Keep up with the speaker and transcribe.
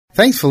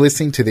Thanks for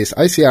listening to this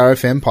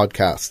OCRFM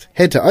podcast.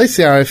 Head to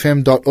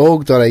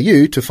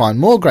ocrfm.org.au to find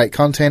more great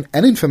content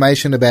and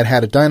information about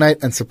how to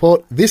donate and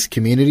support this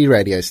community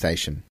radio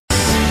station.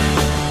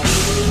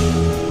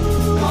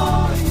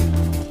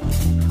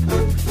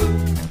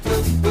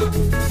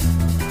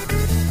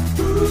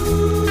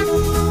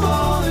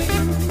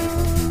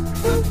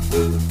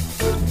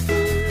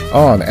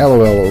 On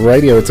LOL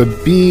Radio, it's a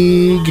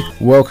big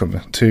welcome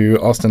to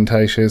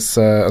ostentatious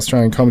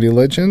Australian comedy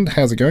legend.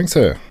 How's it going,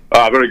 sir?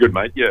 Very good,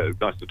 mate. Yeah,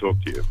 nice to talk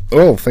to you.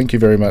 Oh, thank you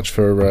very much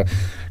for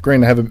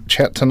agreeing to have a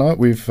chat tonight.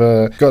 We've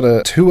got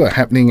a tour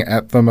happening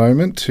at the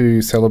moment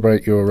to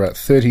celebrate your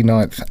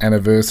 39th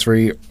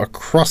anniversary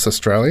across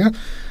Australia,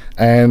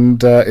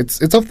 and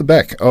it's off the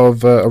back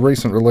of a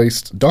recent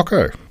released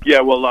doco.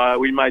 Yeah, well,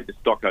 we made this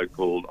doco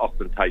called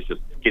Ostentatious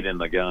Skin in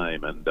the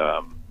Game, and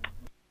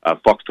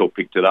Foxtel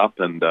picked it up,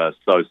 and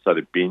so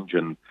did Binge,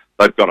 and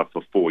they've got it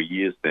for 4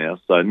 years now,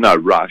 so no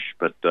rush.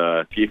 But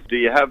do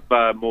you have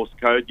Morse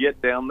code yet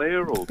down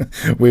there? Or?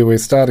 We're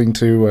starting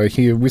to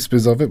hear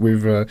whispers of it.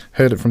 We've heard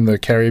it from the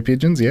carrier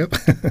pigeons, yep.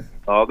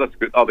 Oh, that's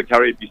good. Oh, the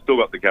carrier, you still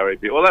got the carrier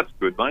pigeon. Well, that's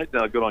good, mate.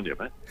 Good on you,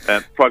 mate.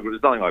 Progress,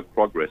 there's nothing like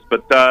progress.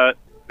 But the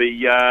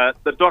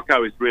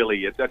doco is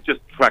really, that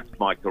just tracks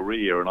my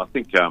career, and I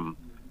think a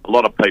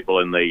lot of people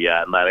in the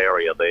in that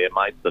area there,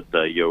 mate,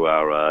 that you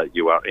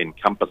are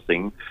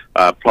encompassing,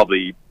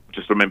 probably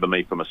just remember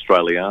me from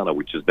Australiana,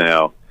 which is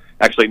now,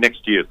 actually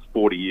next year it's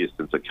 40 years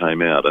since it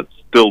came out. It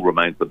still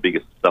remains the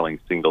biggest selling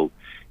single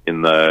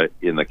in the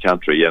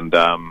country, and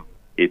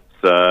it's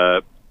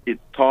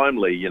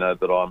timely, you know,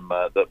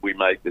 that we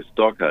make this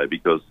doco,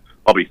 because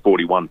I'll be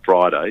 41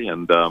 Friday,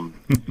 and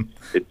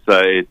it's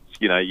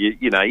you know,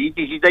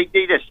 you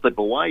just slip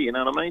away, you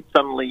know what I mean?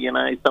 Suddenly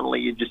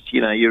you just,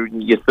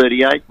 you're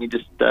 38, and you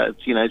just,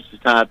 it's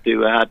just hard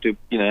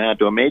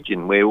to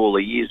imagine where all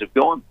the years have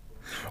gone.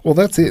 Well,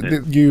 that's it. Yeah.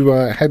 You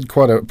had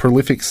quite a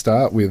prolific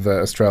start with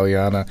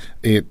Australiana.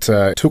 It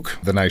took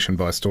the nation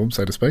by storm,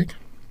 so to speak.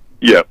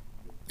 Yeah.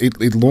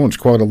 It launched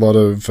quite a lot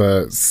of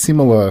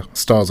similar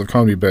styles of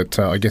comedy, but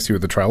I guess you were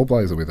the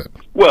trailblazer with it.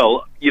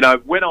 Well, you know,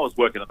 when I was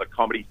working at the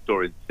Comedy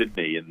Store in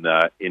Sydney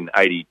in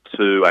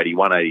 82,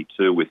 81,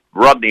 82 with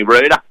Rodney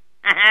Ruder,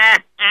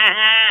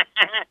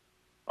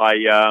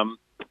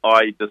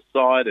 I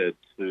decided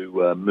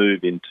to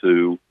move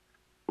into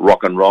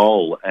rock and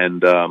roll,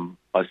 and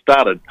I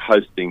started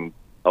hosting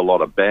a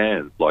lot of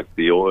bands like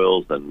the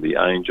Oils and the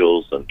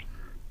Angels and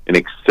In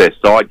Excess.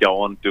 So I'd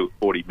go on, do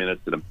 40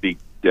 minutes in a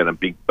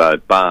big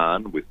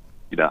barn with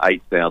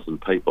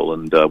 8,000 people,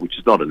 and which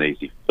is not an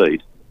easy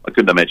feat. I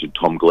couldn't imagine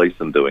Tom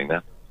Gleeson doing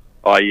that.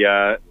 I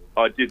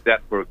did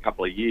that for a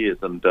couple of years,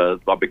 and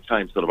I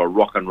became sort of a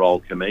rock and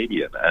roll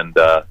comedian. And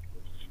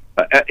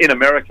in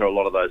America, a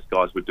lot of those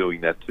guys were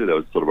doing that too. There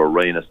was sort of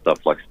arena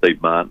stuff like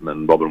Steve Martin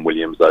and Robin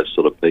Williams. Those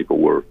sort of people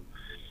were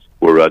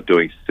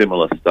doing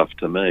similar stuff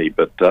to me.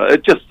 But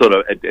it just sort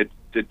of it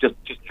just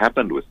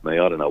happened with me.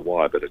 I don't know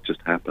why, but it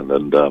just happened,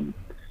 and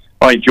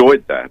I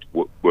enjoyed that,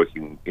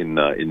 working in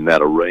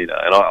that arena.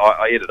 And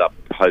I ended up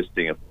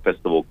hosting a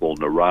festival called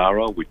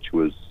Narara, which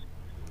was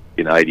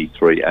in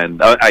 83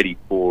 and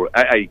 84.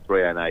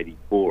 83 and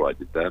 84 I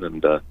did that,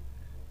 and there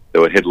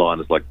were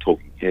headliners like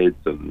Talking Heads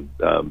and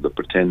the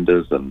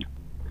Pretenders, and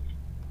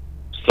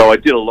so I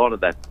did a lot of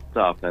that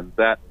stuff, and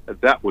that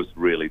was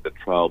really the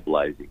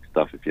trailblazing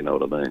stuff, if you know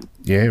what I mean.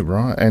 Yeah,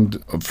 right.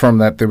 And from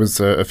that, there was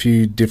a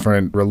few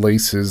different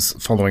releases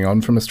following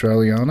on from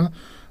Australiana.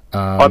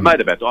 I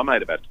made about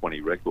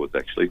 20 records,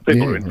 actually. If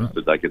people are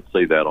interested, They could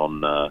see that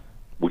on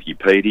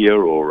Wikipedia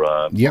or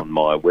on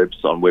my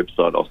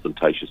website,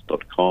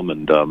 ostentatious.com.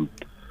 And,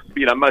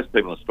 most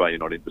people in Australia are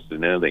not interested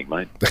in anything,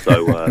 mate.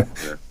 So,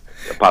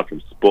 apart from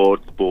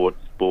sport.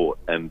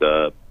 And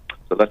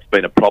so that's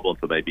been a problem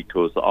for me,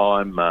 because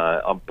I'm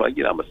a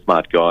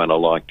smart guy, and I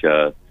like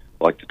to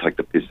take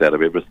the piss out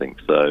of everything.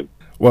 So.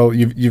 Well,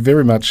 you're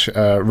very much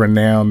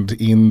renowned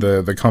in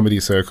the comedy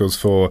circles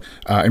for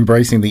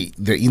embracing the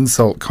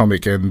insult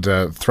comic and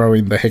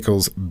throwing the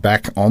heckles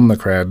back on the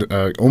crowd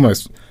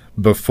almost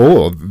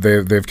before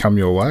they've come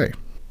your way.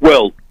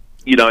 Well,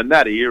 in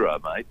that era,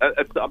 mate,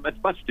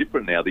 it's much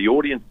different now. The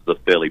audiences are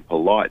fairly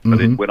polite, but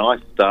when I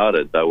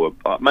started, they were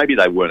maybe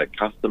they weren't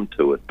accustomed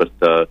to it, but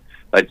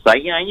they'd say,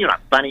 you're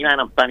not funny, man,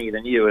 I'm funnier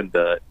than you, and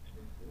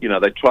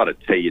they try to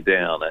tear you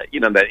down, that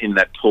in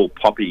that tall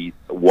poppy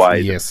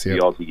way that the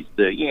Aussies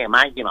do. Yeah,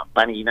 mate, you're not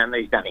funny.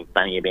 There's nothing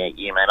funny about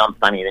you, mate. I'm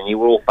funnier than you.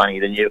 We're all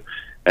funnier than you.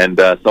 And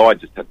so I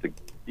just had to,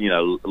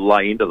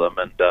 lay into them.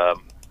 And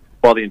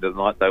by the end of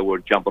the night, they were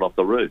jumping off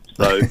the roof.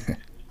 So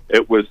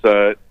it was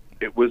a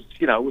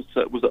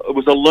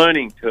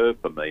learning curve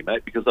for me,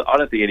 mate, because I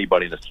don't think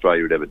anybody in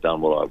Australia had ever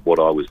done what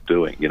I was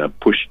doing.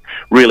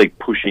 Really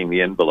pushing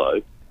the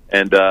envelope.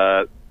 And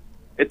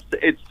you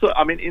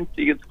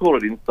could call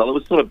it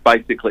insult.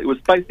 It was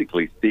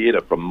basically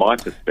theatre from my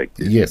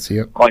perspective. Yes,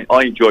 yeah.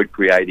 I enjoyed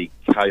creating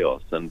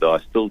chaos, and I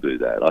still do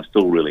that. I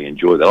still really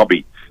enjoy that. I'll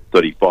be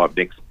 35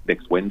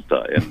 next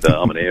Wednesday, and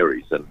I'm an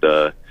Aries, and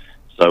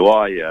so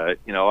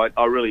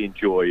I really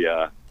enjoy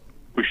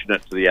pushing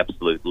it to the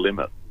absolute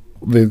limit.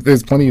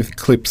 There's plenty of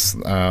clips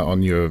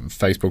on your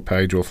Facebook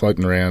page or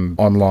floating around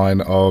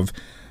online of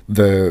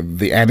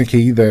the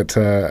anarchy that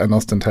an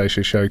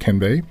ostentatious show can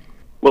be.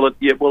 Well,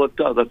 it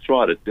does. That's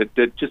right.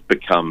 It just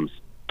becomes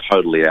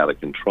totally out of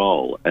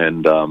control,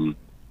 and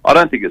I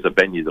don't think there's a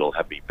venue that'll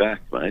have me back,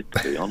 mate,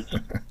 to be honest.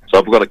 So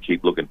I've got to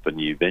keep looking for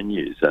new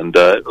venues. And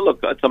look,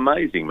 it's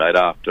amazing, mate.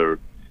 After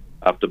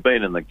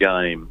being in the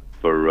game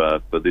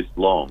for this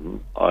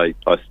long, I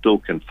still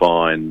can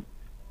find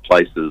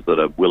places that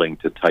are willing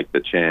to take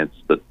the chance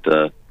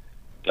that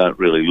don't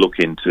really look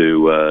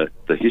into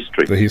the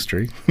history. The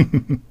history.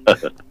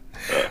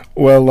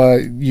 Well,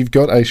 you've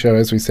got a show,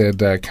 as we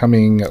said,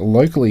 coming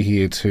locally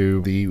here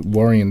to the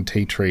Warrion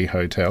Tea Tree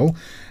Hotel,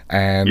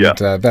 and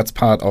that's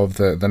part of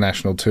the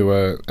national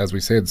tour, as we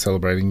said,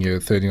 celebrating your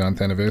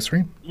 39th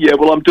anniversary. Yeah,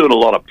 well, I'm doing a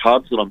lot of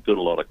pubs and I'm doing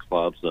a lot of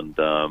clubs, and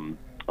I'm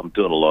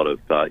doing a lot of,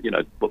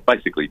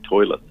 basically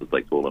toilets, as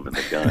they call them in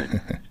the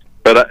game.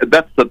 But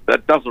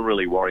that doesn't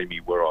really worry me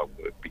where I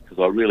work, because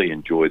I really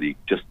enjoy the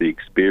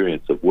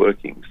experience of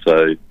working.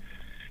 So.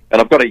 And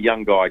I've got a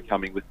young guy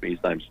coming with me. His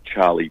name's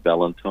Charlie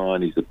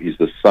Valentine. He's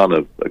the son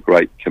of a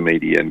great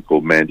comedian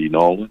called Mandy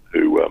Nolan,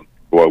 who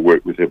I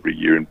work with every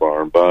year in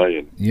Byron Bay,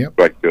 and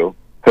great girl.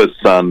 Her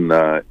son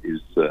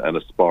is an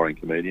aspiring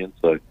comedian,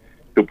 so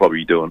he'll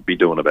probably be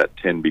doing about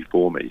 10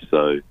 before me.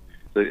 So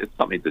it's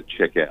something to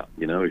check out.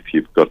 If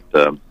you've got,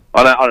 I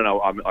don't know.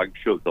 I'm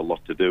sure there's a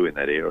lot to do in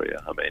that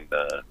area. I mean,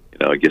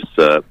 I guess.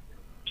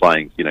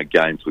 Playing,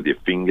 games with your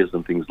fingers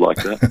and things like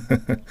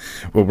that.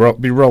 We'll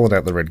be rolling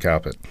out the red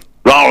carpet.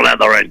 Roll out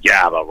the red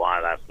carpet,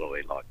 why, that's what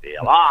we like to hear.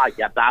 I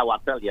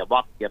tell you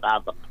what,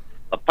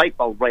 the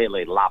people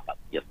really love it,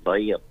 you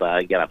see.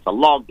 It's a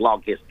long,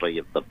 long history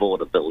of the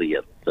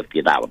vaudevillians, if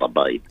you know what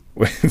I mean.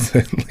 We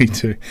certainly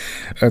do.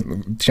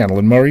 Channel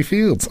and Murray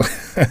Fields.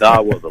 No, I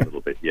was a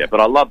little bit, yeah. But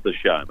I love the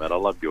show, man. I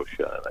love your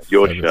show, mate.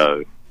 Your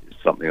show is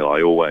something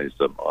I always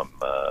I'm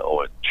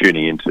always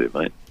tuning into,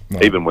 mate. No.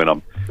 Even when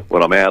I'm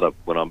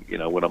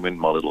in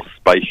my little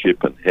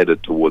spaceship and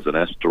headed towards an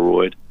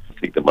asteroid, I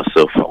think to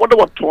myself, I wonder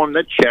what time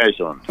that show's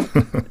on.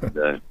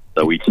 And,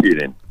 so we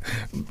tune in.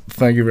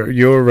 Thank you very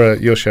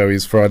much. Your show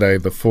is Friday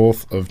the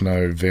 4th of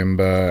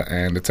November,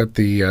 and it's at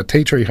the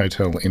Tea Tree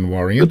Hotel in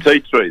Warrion. The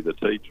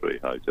Tea Tree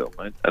Hotel,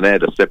 mate. An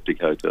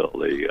antiseptic hotel,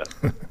 there you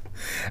go.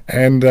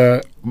 And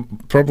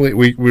probably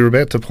we were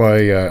about to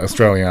play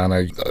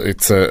Australiana.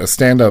 It's a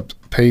stand-up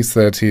piece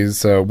that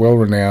is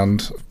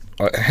well-renowned.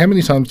 How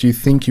many times do you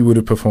think you would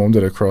have performed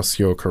it across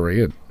your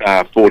career?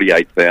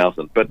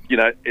 48,000. But,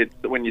 it's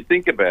when you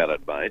think about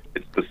it, mate,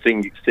 it's the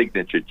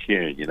signature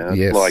tune, It's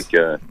yes. like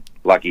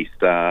Lucky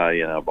Star,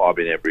 I've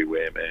been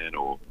everywhere, man.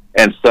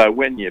 And so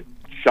when you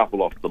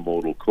shuffle off the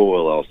mortal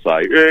coil, I'll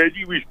say,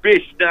 he was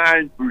best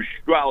known for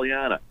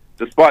Australiana.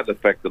 Despite the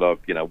fact that I've,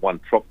 won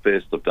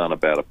Tropfest, I've done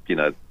about,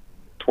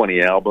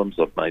 20 albums,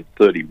 I've made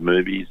 30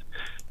 movies.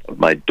 I've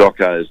made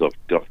docos.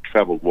 I've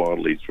travelled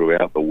widely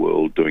throughout the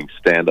world doing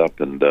stand-up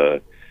and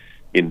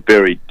in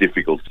very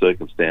difficult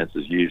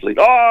circumstances usually.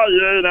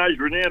 He's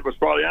renowned for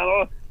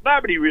Australia.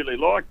 Nobody really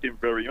liked him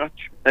very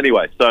much.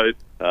 Anyway, so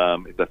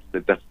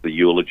that's the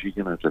eulogy,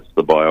 that's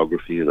the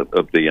biography of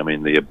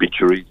the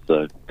obituary.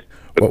 So,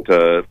 but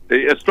the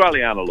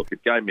Australiana, look,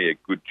 it gave me a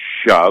good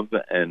shove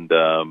and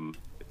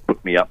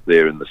put me up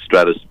there in the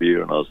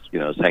stratosphere, and I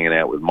was hanging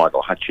out with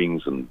Michael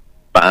Hutchings and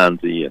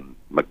Barnsey and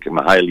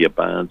Mahalia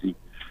Barnsey.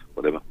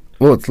 Whatever.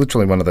 Well, it's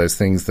literally one of those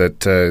things that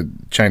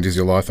changes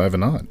your life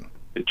overnight.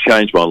 It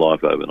changed my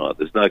life overnight.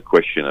 There's no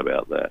question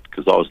about that,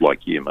 because I was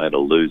like you, mate, a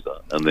loser,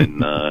 and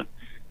then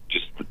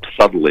just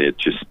suddenly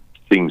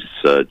things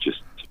the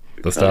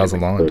stars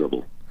aligned.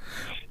 Incredible.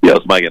 Yeah, I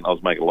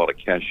was making a lot of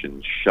cash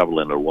and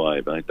shoveling it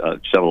away, mate.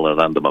 Shoveling it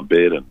under my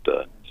bed,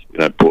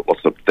 and bought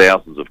lots of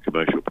thousands of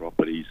commercial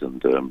properties, and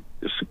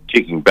just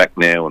kicking back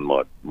now in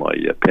my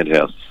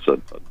penthouse at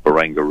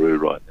Barangaroo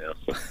right now.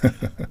 So.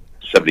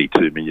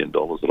 $72 million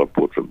that I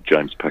bought from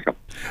James Packer.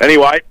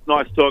 Anyway,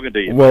 nice talking to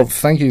you. Well,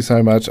 thank you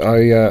so much.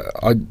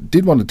 I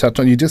did want to touch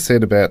on, you just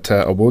said about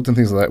awards and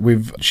things like that.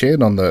 We've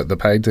shared on the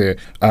page there.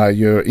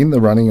 You're in the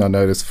running, I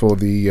noticed, for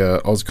the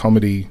Oz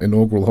Comedy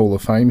Inaugural Hall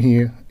of Fame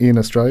here in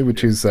Australia,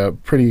 which is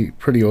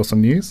pretty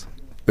awesome news.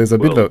 There's a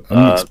bit of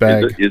a mixed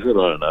bag. Is it? I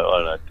don't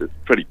know. It's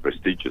pretty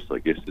prestigious, I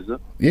guess, is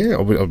it? Yeah,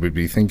 I would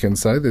be thinking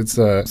so. There's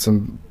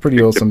some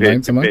pretty awesome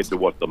names compared to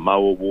what, the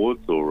Mo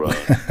Awards or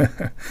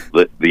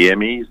the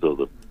Emmys or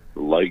the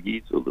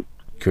Logies or the...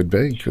 Could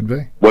be.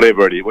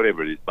 Whatever it is,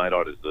 mate,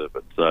 I deserve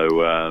it.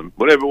 So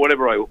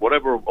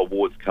whatever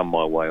awards come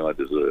my way, I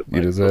deserve. Mate.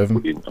 You deserve them.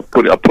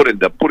 I put in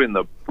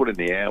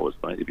the hours,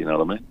 mate. If you know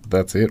what I mean.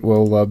 That's it.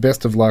 Well,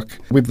 best of luck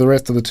with the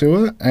rest of the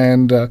tour.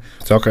 And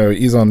Doco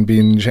is on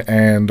Binge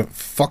and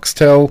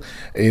Foxtel.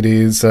 It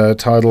is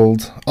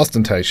titled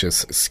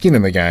Ostentatious: Skin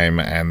in the Game,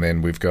 and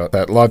then we've got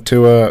that live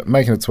tour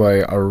making its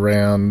way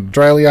around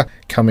Australia,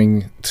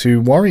 coming to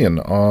Warrion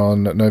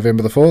on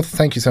November the 4th.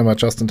 Thank you so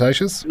much,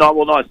 Ostentatious. No,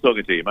 well, nice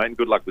talking to you, mate, and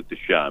good luck with the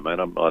show, mate.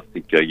 I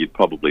think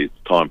it's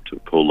time to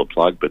pull the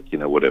plug, but,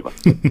 whatever.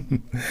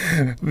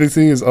 This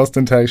is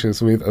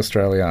Ostentatious with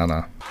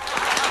Australiana.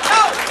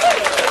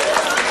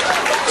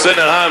 Sitting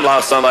at home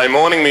last Sunday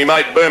morning, me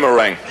mate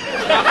Boomerang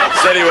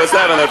said he was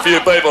having a few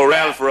people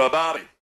round for a barbie.